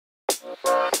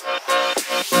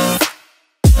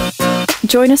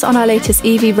Join us on our latest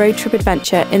EV road trip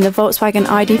adventure in the Volkswagen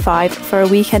iD.5 for a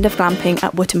weekend of glamping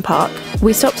at Wootton Park.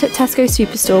 We stopped at Tesco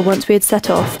Superstore once we had set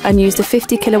off and used a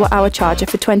 50 kWh charger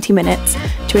for 20 minutes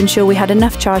to ensure we had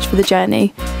enough charge for the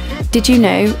journey. Did you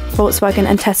know Volkswagen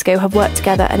and Tesco have worked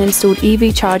together and installed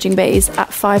EV charging bays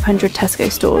at 500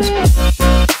 Tesco stores?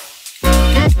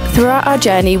 Throughout our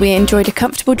journey, we enjoyed a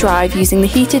comfortable drive using the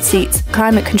heated seats,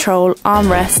 climate control,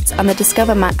 armrests and the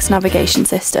Discover Max navigation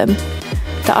system.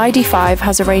 The iD.5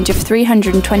 has a range of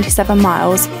 327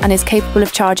 miles and is capable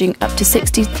of charging up to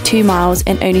 62 miles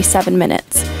in only 7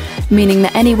 minutes, meaning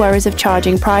that any worries of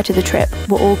charging prior to the trip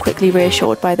were all quickly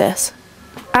reassured by this.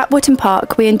 At Wootton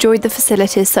Park, we enjoyed the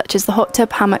facilities such as the hot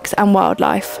tub, hammocks and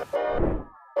wildlife.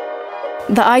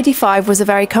 The iD.5 was a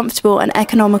very comfortable and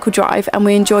economical drive, and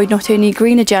we enjoyed not only a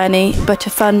greener journey but a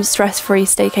fun, stress-free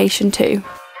staycation too.